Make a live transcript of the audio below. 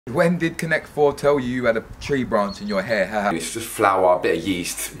When did Connect 4 tell you you had a tree branch in your hair? It's just flour, a bit of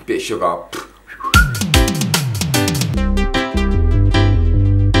yeast, a bit of sugar.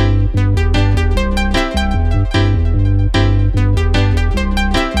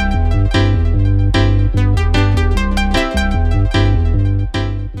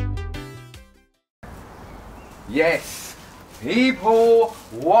 Yes, people,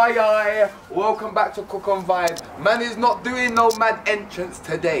 welcome back to Cook on Vibe. Man is not doing no mad entrance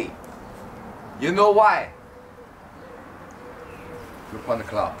today. You know why? Look on the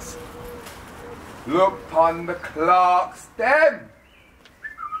clocks. Look on the clocks, them!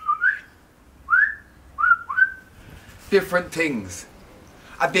 Different things.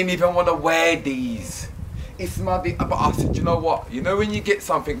 I didn't even want to wear these. It's muddy, but I said, you know what? You know when you get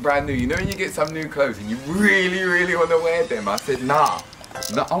something brand new, you know when you get some new clothes and you really want to wear them? I said, nah,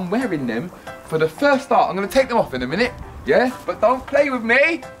 I'm wearing them for the first start. I'm going to take them off in a minute, yeah? But don't play with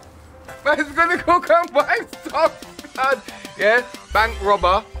me. Man's going to cook on vibe stuff, blood. Yeah? Bank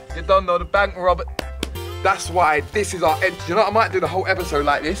robber. You don't know the bank robber. That's why this is our end. You know what? I might do the whole episode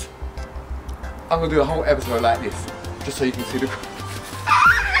like this. I'm going to do the whole episode like this. Just so you can see the...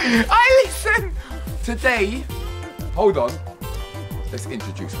 I listen! Today, hold on. Let's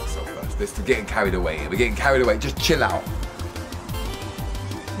introduce myself first. We're getting carried away. We're getting carried away. Just chill out.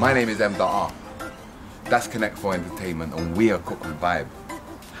 My name is M.R. That's Connect 4 Entertainment, and we are Cook on Vibe.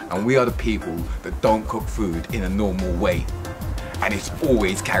 And we are the people that don't cook food in a normal way. And it's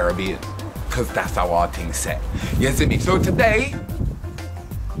always Caribbean, because that's how our thing's set. You see me? So today,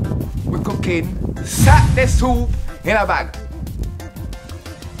 we're cooking Satdeh soup in a bag.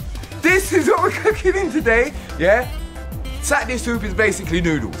 This is what we're cooking in today, yeah? Satdeh soup is basically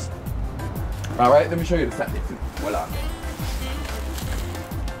noodles. Alright, let me show you the Satdeh soup. Voila.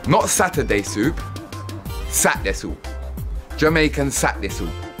 Not Saturday soup, Satdeh soup. Jamaican Satdeh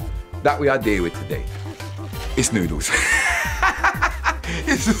soup. That we are dealing with today. It's noodles.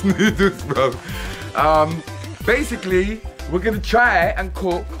 It's just noodles, bro. Basically, we're gonna try and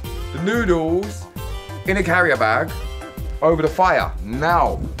cook the noodles in a carrier bag over the fire.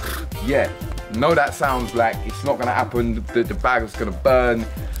 Now, yeah, know that sounds like it's not gonna happen, the bag is gonna burn.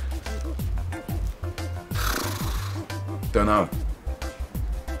 Don't know.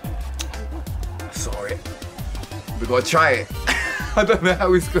 Sorry. We gotta try it. I don't know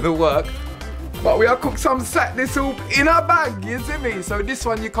how it's gonna work. But we are cook some Satdeh soup in a bag, you see me? So this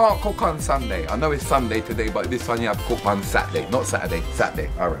one you can't cook on Sunday. I know it's Sunday today, but this one you have to cook on Saturday. Not Saturday,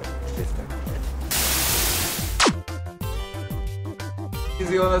 Saturday. Alright, listen.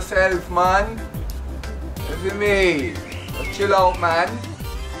 Easy on yourself, man. You see me? Chill out, man.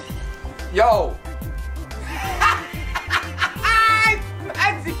 Yo!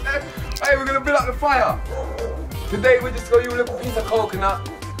 Hey, we're gonna build up the fire. Today we're just gonna use a little piece of coconut,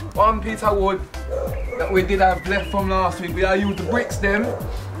 one piece of wood that we did have left from last week. We used the bricks then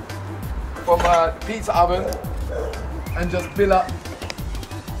from the pizza oven and just build up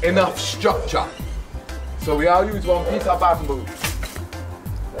enough structure. So we all use one piece of bamboo.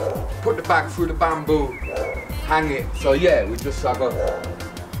 Put the bag through the bamboo, hang it. So yeah, we just gotta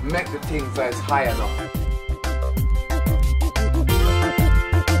make the thing so it's high enough.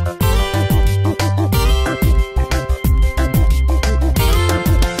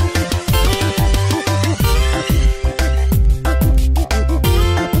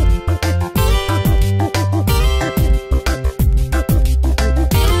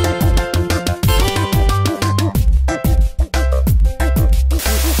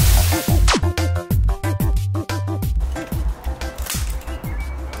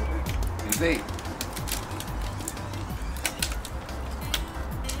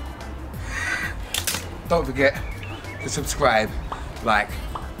 Don't forget to subscribe, like,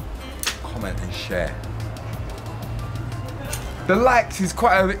 comment and share. The likes is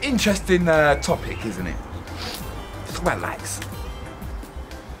quite an interesting topic, isn't it? Let's talk about likes.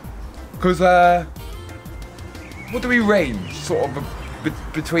 Because what do we range? Sort of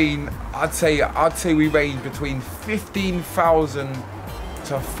between, I'd say we range between 15,000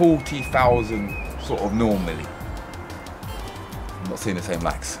 to 40,000 sort of normally. I'm not seeing the same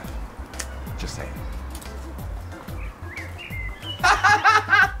likes. Just saying.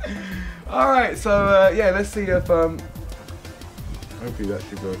 Alright, so yeah, let's see if hopefully that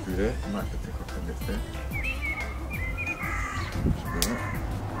should go through there. I might have to pick up on this there.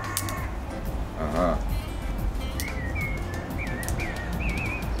 A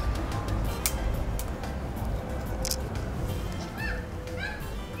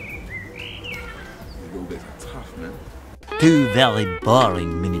little bit tough, man. 2 very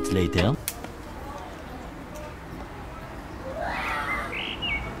boring minutes later.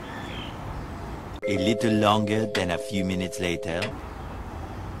 A little longer than a few minutes later.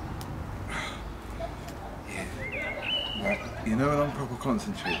 Right, you know when I'm proper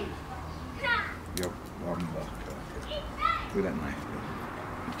concentrated? Yup, with that knife.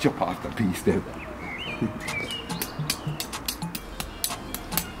 Chop off the piece there.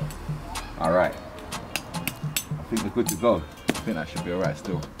 Alright. I think we're good to go. I think that should be alright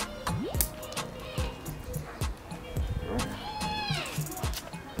still. Right.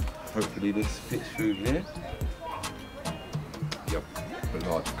 Hopefully this fits through here. Yep, a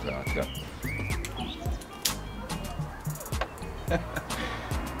large cloud, yeah.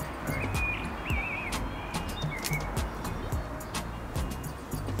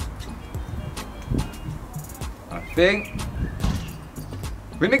 I think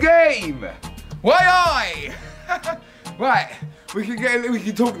we're in the game. Why I? Right, we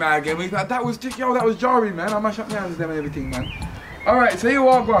can talk now again. That was just, yo, that was jarring, man. I mashed up my hands and everything, man. All right, so you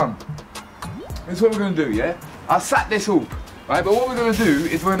are gone. This is what we're gonna do, yeah. I sat this up, right? But what we're gonna do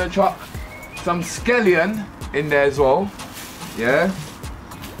is we're gonna chuck some scallion in there as well. Yeah,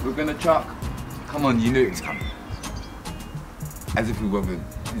 we're gonna chuck. Come on, you knew it was coming. As if we weren't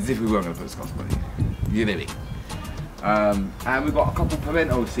gonna put Scotch bonnet. You know me. And we've got a couple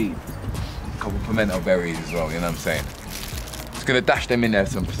pimento seeds, a couple pimento berries as well. You know what I'm saying? Just gonna dash them in there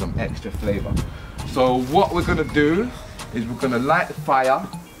for some extra flavour. So what we're gonna do is we're gonna light the fire.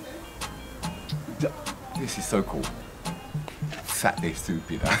 This is so cool. Satdeh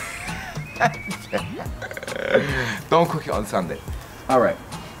soup, you know. Don't cook it on Sunday. Alright,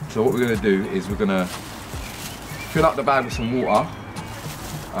 so what we're going to do is we're going to fill up the bag with some water,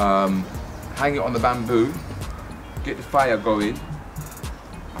 hang it on the bamboo, get the fire going.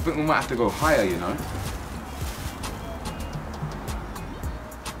 I think we might have to go higher, you know.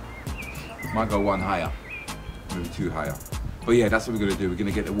 Might go one higher, maybe two higher. But yeah, that's what we're going to do. We're going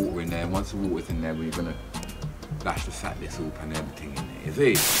to get the water in there, and once the water's in there, we're going to dash the Satdeh soup and everything in there. You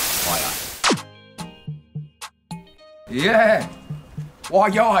see? Fire. Yeah! Why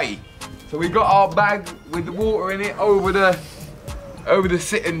yay! So we got our bag with the water in it over the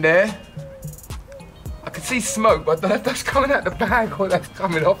sitting there. I can see smoke, but I don't know if that's coming out the bag or that's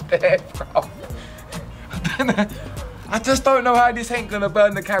coming off there, bro. I don't know. I just don't know how this ain't gonna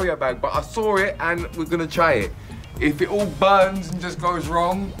burn the carrier bag, but I saw it and we're gonna try it. If it all burns and just goes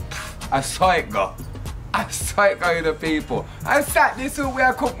wrong, I saw it go. I saw it go to people. I sat this all where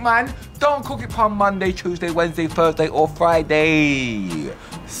I cook, man. Don't cook it on Monday, Tuesday, Wednesday, Thursday, or Friday.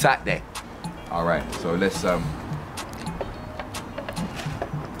 Satdeh. All right, so let's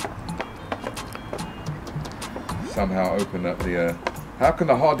somehow open up the. How can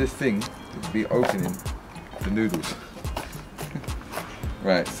the hardest thing be opening the noodles?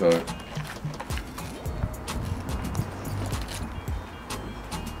 Right, so.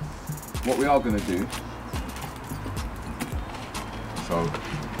 What we are gonna do. So, I'm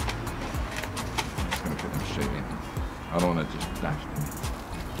just gonna put them straight in. I don't wanna just dash them in.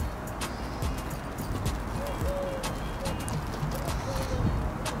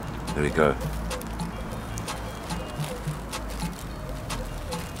 There we go.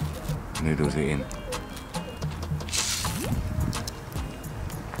 Noodles are in.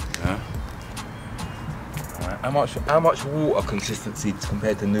 Yeah. How much water consistency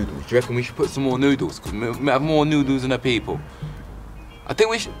compared to noodles? Do you reckon we should put some more noodles? Because we have more noodles than the people. I think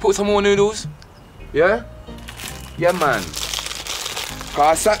we should put some more noodles. Yeah? Yeah, man. Cause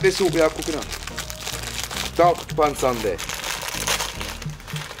I sat this all without cooking up. Don't cook on Sunday.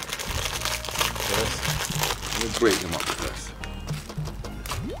 Let me break them up first.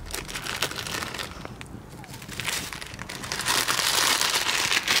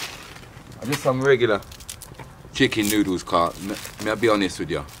 Just some regular chicken noodles, car. May I be honest with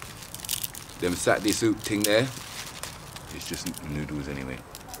you? Them Satdeh soup thing there, it's just noodles anyway.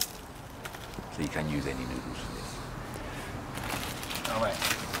 So you can use any noodles for this. Alright.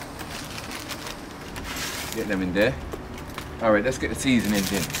 Get them in there. Alright, let's get the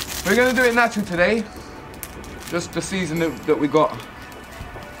seasonings in. We're gonna do it natural today. Just the seasoning that we got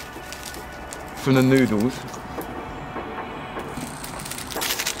from the noodles.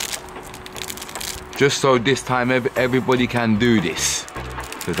 Just so this time everybody can do this.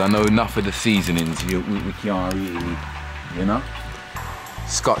 Because I know enough of the seasonings we can't really, you know?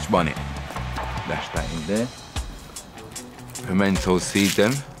 Scotch bonnet. Dash that in there. Pimento seed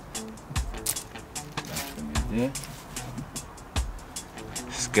them. Dash them in there.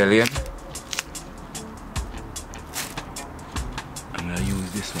 Scallion. I'm gonna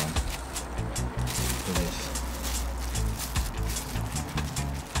use this one for this.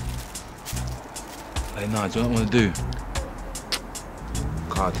 Hey, no, do you know what I want to do?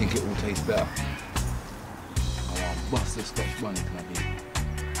 I think it will taste better. bust the Scotch bonnet, maybe.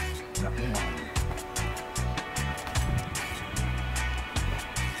 That one.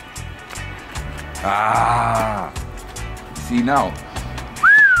 Ah! See now?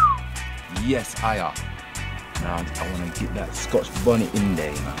 Yes, I are. Now I want to get that Scotch bonnet in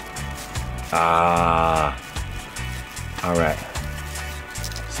there, you know. Ah! Alright.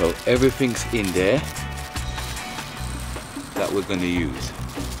 So everything's in there that we're going to use.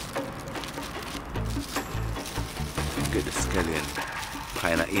 Get the scallion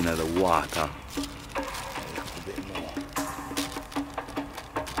kind of in the water. A bit more.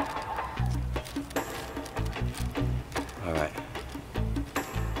 Alright.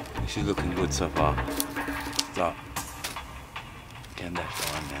 This is looking good so far. So, can dash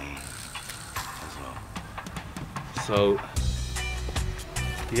that one there as well. So,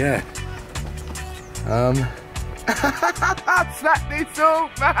 yeah. Satdeh soup,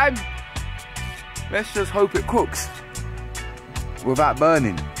 man! Let's just hope it cooks without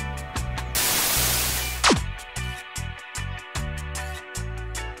burning.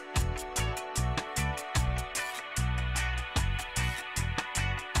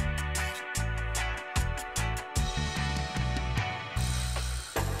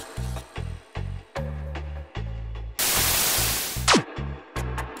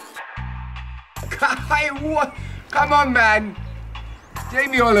 What? Come on, man.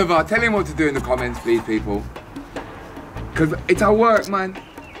 Jamie Oliver, tell him what to do in the comments, please, people. Because it's our work, man.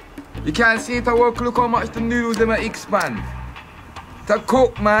 You can't see it at work. Look how much the noodles them expand. To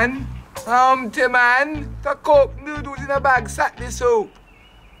cook, man. Man. To cook noodles in a bag, Satdeh soup.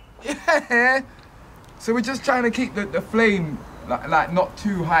 Yeah. So we're just trying to keep the flame like not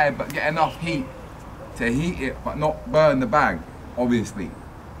too high, but get enough heat to heat it, but not burn the bag, obviously.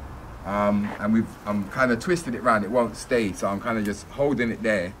 And I'm kind of twisted it round, it won't stay, so I'm kind of just holding it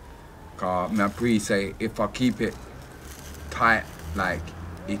there. Cause my pre say if I keep it tight, like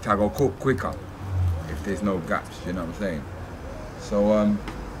it'll go cook quicker if there's no gaps, you know what I'm saying? So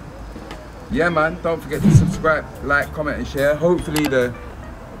yeah, man, don't forget to subscribe, like, comment and share. Hopefully the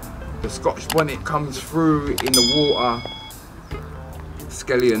Scotch bonnet comes through in the water,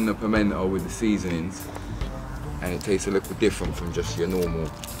 scallion, the pimento with the seasonings, and it tastes a little different from just your normal.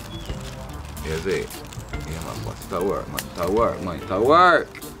 Here's it. Yeah, man, watch that work, man. That work, man. That work.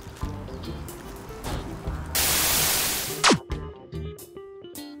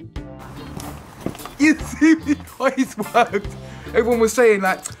 You see me? It's worked. Everyone was saying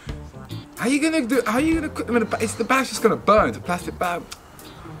like, how you gonna cook them in a bag? The bag's just gonna burn. It's a plastic bag.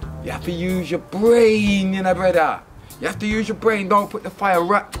 You have to use your brain, you know, brother. You have to use your brain. Don't put the fire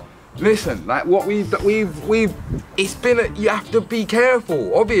right. Listen, like what it's been. You have to be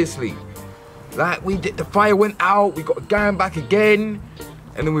careful, obviously. Like the fire went out, we got going back again,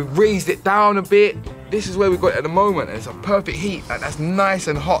 and then we raised it down a bit. This is where we got it at the moment, and it's a perfect heat. Like that's nice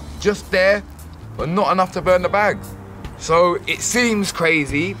and hot, just there, but not enough to burn the bag. So it seems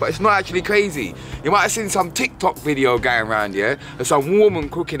crazy, but it's not actually crazy. You might have seen some TikTok video going around, yeah, of some woman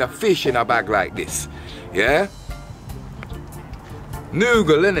cooking a fish in a bag like this, yeah.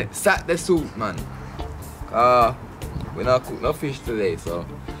 Noodle, innit? Satdeh soup, man. We're not cooking no fish today, so.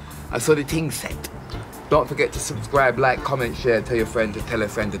 I saw the thing set. Don't forget to subscribe, like, comment, share, tell your friend to tell a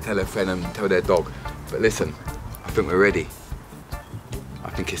friend to tell a friend and tell their dog. But listen, I think we're ready.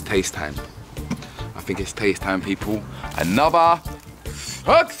 I think it's taste time. I think it's taste time, people. Another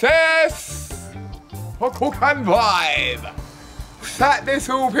success for Cook and Vibe. Satdeh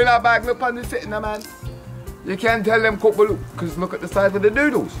soup in a bag. Look on the sitting there, man. You can't tell them cook, because look at the size of the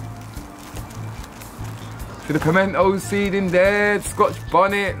noodles. See the pimento seed in there, Scotch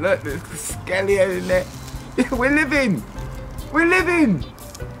bonnet, look, the scallion in there. Yeah, we're living. We're living.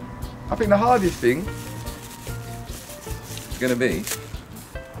 I think the hardest thing is going to be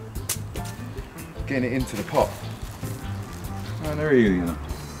getting it into the pot. And really, you know,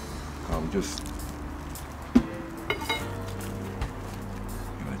 I'm just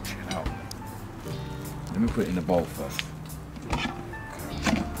gonna chill out. Let me put it in the bowl first.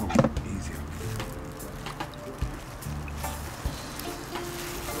 Easier.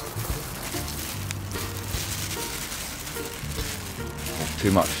 Oh,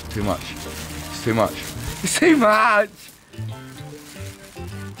 too much, too much. It's too much. It's too much!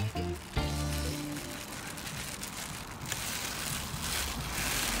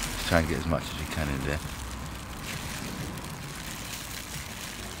 Try and get as much as you can in there.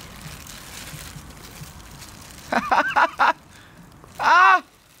 Ah!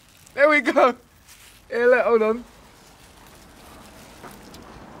 There we go. Here, look, hold on.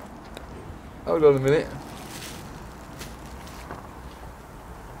 Hold on a minute.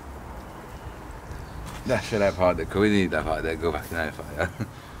 That should have part that we need that part there, go back in that fire.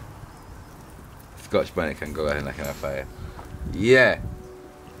 Scotch bonnet can go ahead like in that fire. Yeah.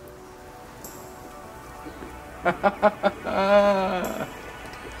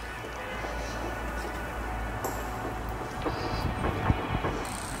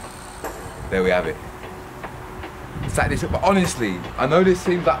 There we have it. Satdeh, but honestly, I know this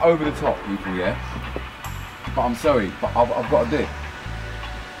seems like over the top, people, yeah? But I'm sorry, but I've got to do it.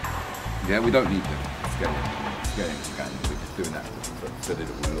 Yeah, we don't need them. Let's get in. Let's get in. We're just doing that so that it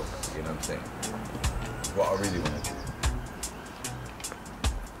will look, you know what I'm saying? What I really want to do.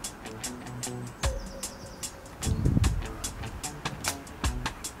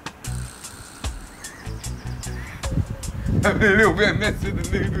 Having a little bit of mess with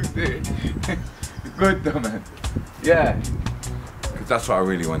the noodles there. Good though, man. Yeah. Because that's what I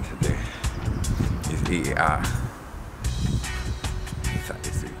really want to do. Is eat it out.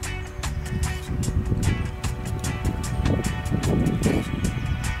 Satdeh soup.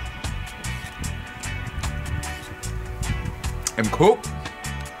 Them cook.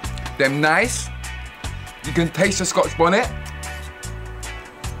 Them nice. You can taste the Scotch bonnet.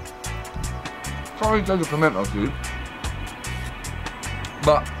 Sorry in terms of pimento food.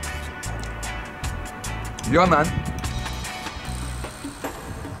 But, yeah man,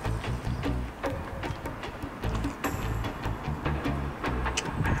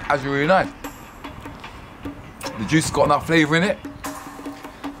 actually really nice. The juice has got enough flavour in it.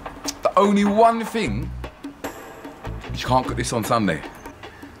 The only one thing, you can't cook this on Sunday.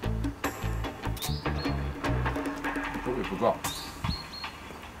 Probably forgot.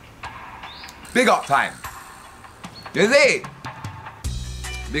 Big up time. You see?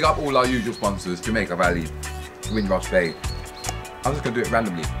 Big up all our usual sponsors, Jamaica Valley, Windrush Bay. I'm just gonna do it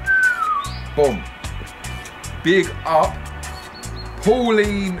randomly. Boom. Big up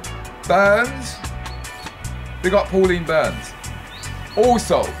Pauline Burns. Big up Pauline Burns.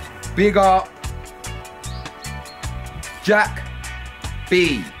 Also, big up Jack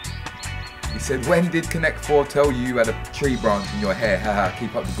B. He said, when did Connect 4 tell you you had a tree branch in your hair? Haha,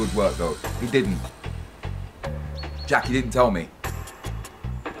 keep up the good work though. He didn't. Jack, he didn't tell me.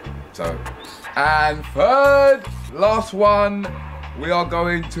 So, and third, last one, we are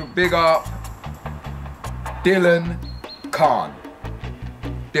going to big up Dylan Khan.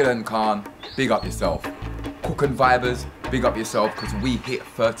 Dylan Khan, big up yourself. Cook and Vibers, big up yourself because we hit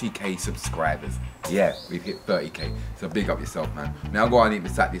 30k subscribers. Yeah, we've hit 30k, so big up yourself, man. Now go on and eat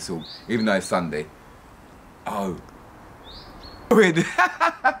the Satdeh soup, even though it's Sunday. Oh. Weird.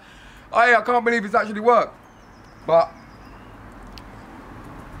 I can't believe it's actually worked. But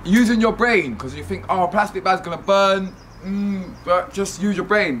using your brain, because you think, oh, a plastic bag's gonna burn, but just use your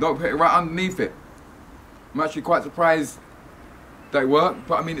brain, don't put it right underneath it. I'm actually quite surprised that it worked,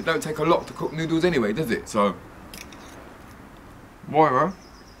 but I mean, it don't take a lot to cook noodles anyway, does it? So, whatever.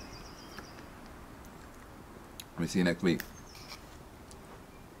 We'll see you next week.